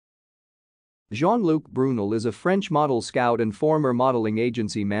Jean-Luc Brunel is a French model scout and former modeling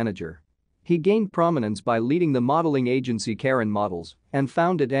agency manager. He gained prominence by leading the modeling agency Karin Models and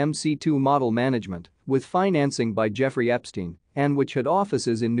founded MC2 Model Management with financing by Jeffrey Epstein and which had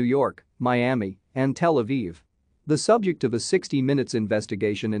offices in New York, Miami, and Tel Aviv. The subject of a 60 Minutes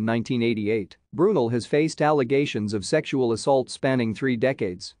investigation in 1988, Brunel has faced allegations of sexual assault spanning 3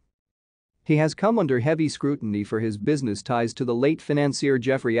 decades. He has come under heavy scrutiny for his business ties to the late financier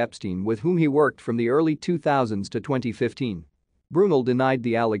Jeffrey Epstein, with whom he worked from the early 2000s to 2015. Brunel denied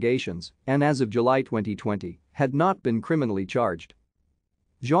the allegations and, as of July 2020, had not been criminally charged.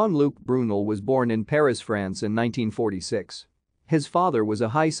 Jean-Luc Brunel was born in Paris, France in 1946. His father was a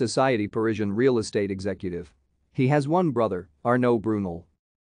high-society Parisian real estate executive. He has one brother, Arnaud Brunel.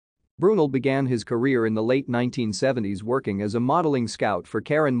 Brunel began his career in the late 1970s working as a modeling scout for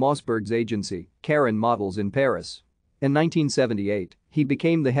Karin Models' agency, Karin Models in Paris. In 1978, he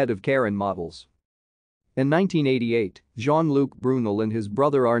became the head of Karin Models. In 1988, Jean-Luc Brunel and his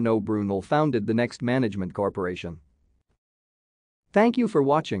brother Arnaud Brunel founded the Next Management Corporation. Thank you for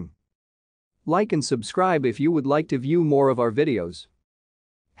watching. Like and subscribe if you would like to view more of our videos.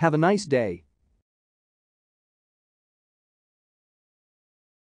 Have a nice day.